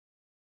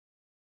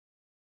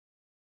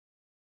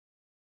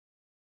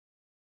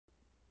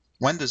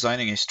When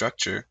designing a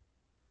structure,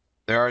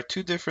 there are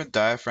two different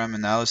diaphragm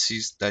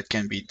analyses that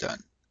can be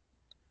done: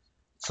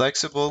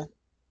 flexible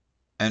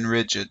and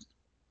rigid,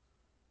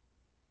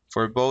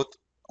 for both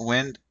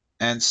wind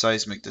and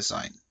seismic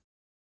design.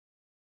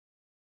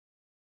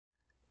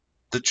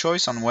 The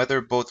choice on whether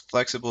both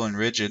flexible and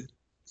rigid,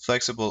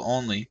 flexible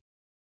only,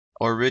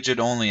 or rigid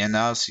only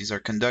analyses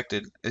are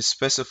conducted is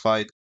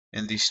specified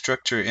in the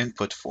structure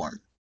input form.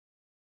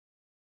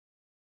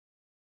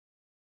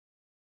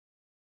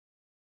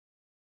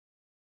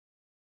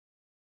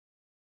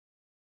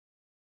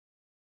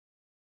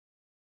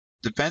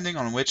 Depending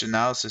on which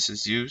analysis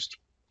is used,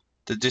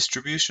 the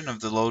distribution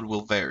of the load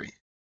will vary.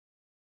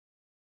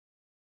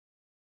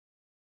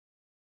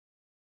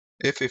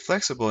 If a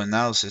flexible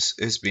analysis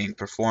is being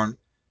performed,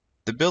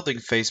 the building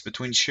face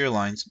between shear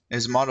lines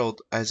is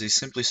modeled as a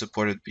simply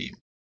supported beam.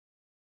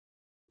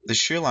 The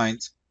shear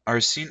lines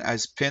are seen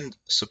as pinned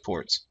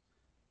supports,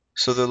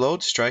 so the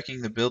load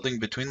striking the building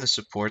between the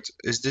supports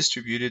is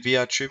distributed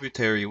via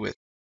tributary width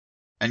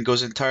and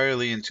goes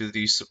entirely into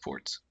these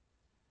supports.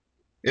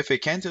 If a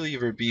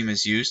cantilever beam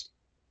is used,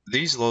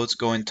 these loads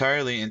go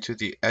entirely into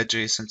the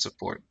adjacent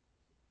support.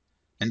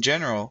 In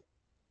general,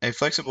 a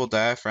flexible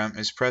diaphragm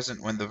is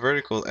present when the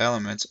vertical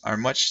elements are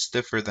much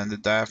stiffer than the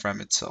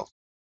diaphragm itself.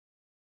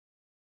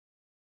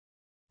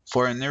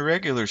 For an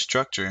irregular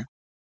structure,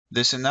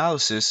 this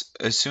analysis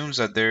assumes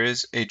that there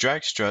is a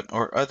drag strut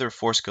or other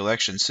force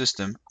collection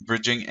system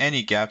bridging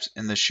any gaps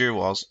in the shear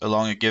walls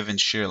along a given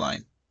shear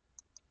line.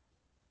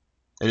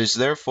 It is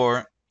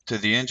therefore to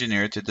the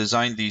engineer to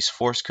design these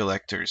force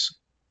collectors.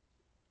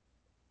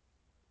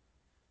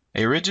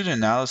 A rigid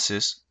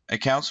analysis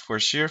accounts for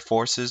shear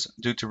forces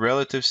due to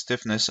relative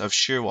stiffness of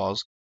shear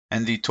walls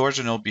and the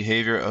torsional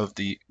behavior of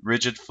the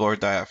rigid floor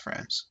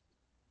diaphragms.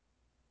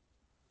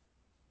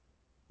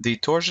 The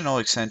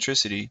torsional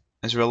eccentricity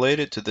is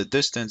related to the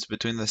distance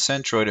between the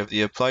centroid of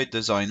the applied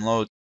design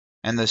load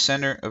and the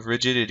center of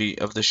rigidity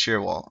of the shear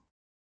wall.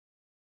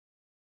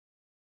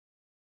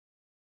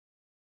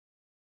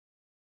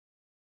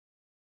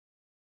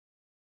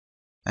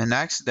 An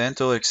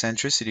accidental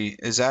eccentricity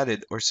is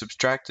added or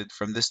subtracted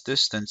from this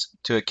distance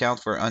to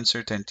account for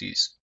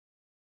uncertainties.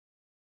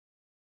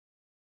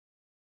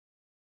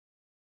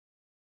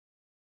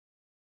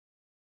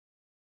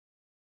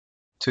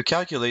 To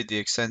calculate the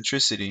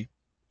eccentricity,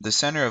 the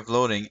center of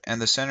loading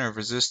and the center of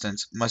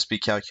resistance must be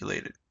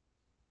calculated.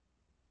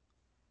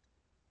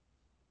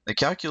 The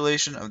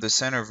calculation of the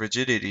center of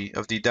rigidity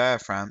of the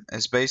diaphragm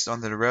is based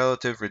on the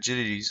relative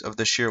rigidities of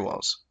the shear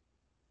walls.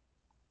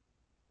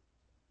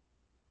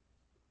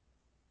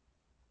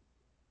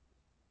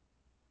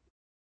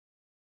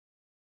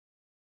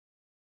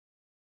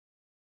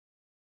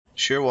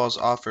 Shear walls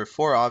offer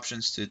four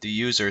options to the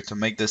user to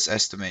make this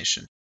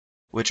estimation,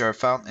 which are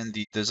found in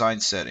the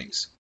design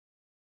settings.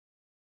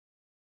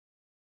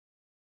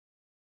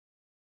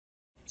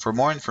 For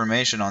more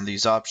information on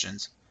these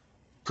options,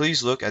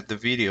 please look at the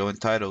video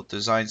entitled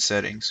Design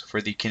Settings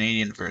for the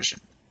Canadian version.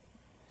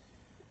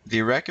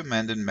 The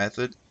recommended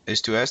method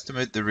is to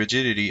estimate the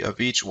rigidity of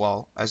each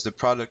wall as the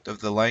product of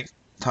the length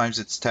times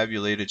its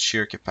tabulated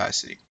shear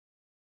capacity.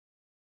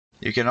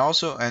 You can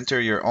also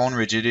enter your own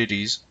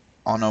rigidities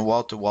on a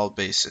wall-to-wall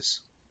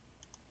basis.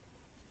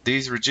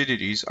 These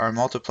rigidities are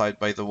multiplied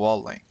by the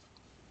wall length.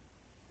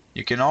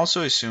 You can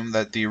also assume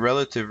that the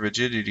relative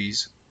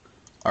rigidities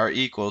are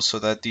equal so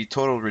that the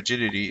total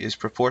rigidity is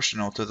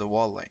proportional to the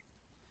wall length.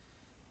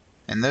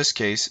 In this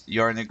case,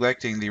 you are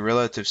neglecting the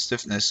relative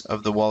stiffness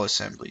of the wall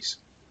assemblies.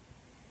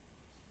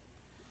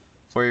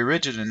 For a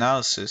rigid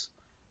analysis,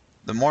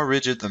 the more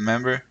rigid the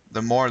member,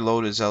 the more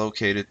load is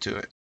allocated to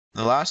it.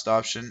 The last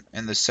option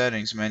in the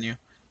Settings menu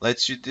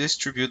lets you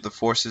distribute the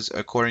forces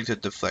according to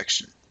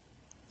deflection.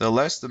 The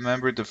less the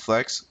member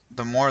deflects,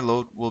 the more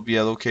load will be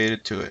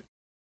allocated to it.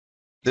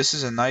 This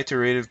is an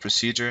iterative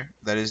procedure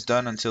that is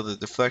done until the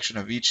deflection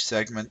of each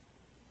segment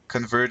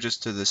converges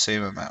to the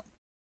same amount.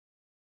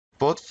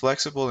 Both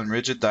flexible and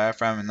rigid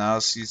diaphragm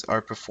analyses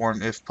are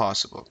performed if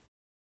possible.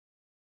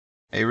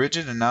 A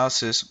rigid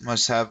analysis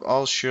must have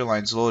all shear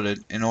lines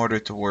loaded in order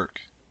to work.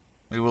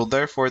 We will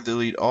therefore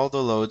delete all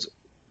the loads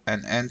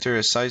and enter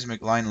a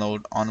seismic line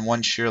load on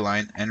one shear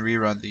line and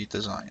rerun the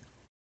design.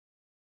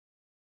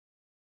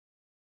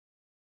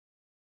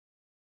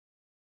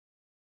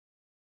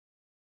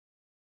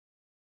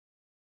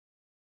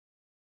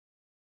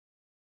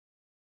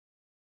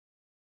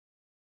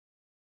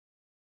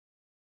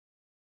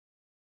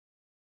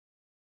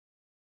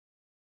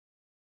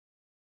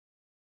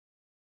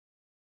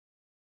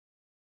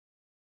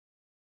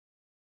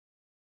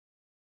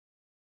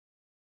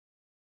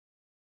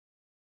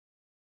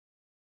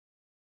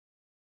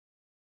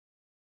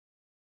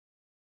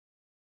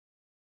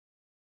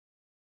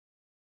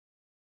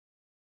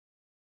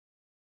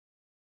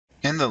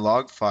 In the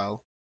log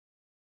file,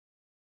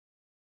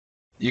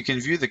 you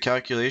can view the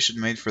calculation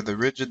made for the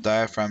rigid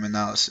diaphragm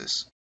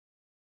analysis.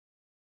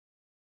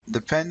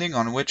 Depending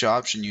on which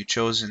option you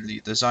chose in the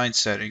design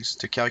settings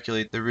to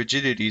calculate the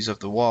rigidities of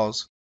the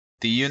walls,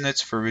 the units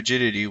for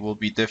rigidity will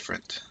be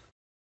different.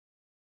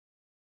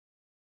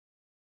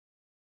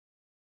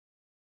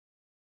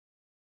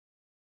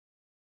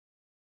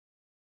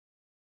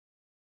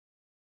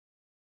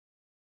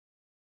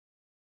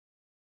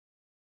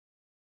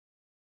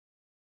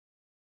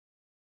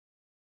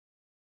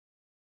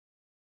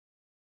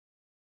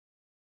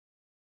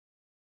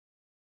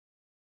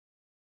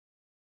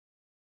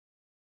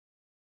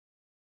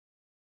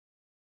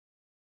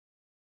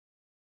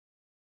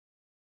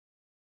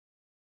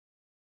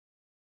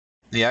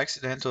 The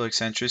accidental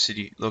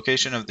eccentricity,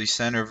 location of the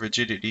center of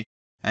rigidity,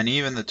 and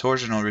even the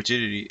torsional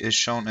rigidity is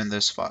shown in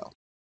this file.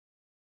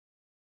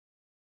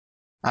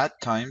 At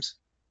times,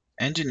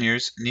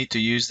 engineers need to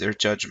use their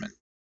judgment.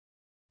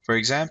 For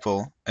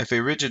example, if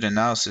a rigid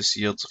analysis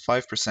yields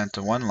 5%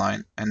 to one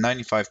line and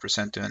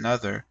 95% to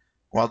another,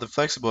 while the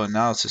flexible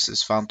analysis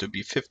is found to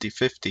be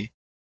 50-50,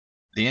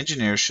 the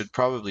engineer should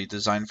probably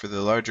design for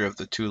the larger of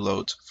the two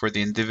loads for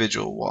the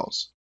individual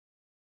walls.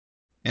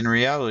 In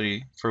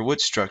reality, for wood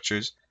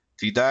structures,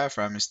 the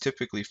diaphragm is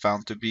typically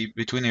found to be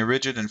between a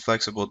rigid and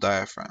flexible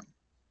diaphragm.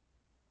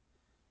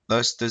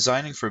 Thus,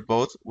 designing for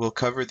both will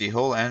cover the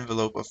whole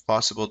envelope of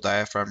possible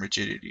diaphragm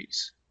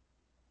rigidities.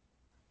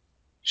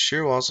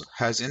 Shearwalls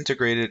has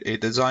integrated a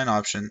design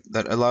option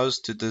that allows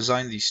to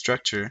design the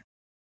structure,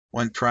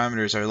 when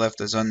parameters are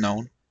left as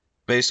unknown,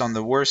 based on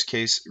the worst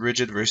case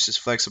rigid versus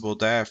flexible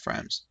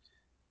diaphragms,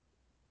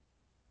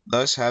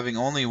 thus having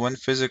only one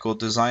physical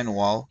design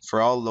wall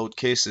for all load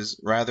cases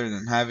rather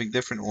than having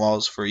different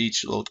walls for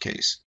each load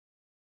case.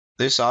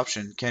 This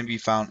option can be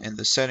found in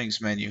the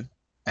Settings menu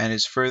and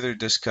is further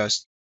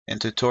discussed in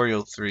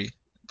Tutorial 3,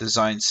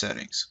 Design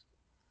Settings.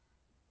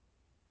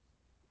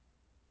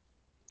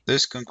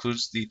 This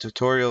concludes the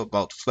tutorial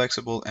about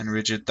flexible and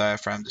rigid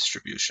diaphragm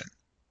distribution.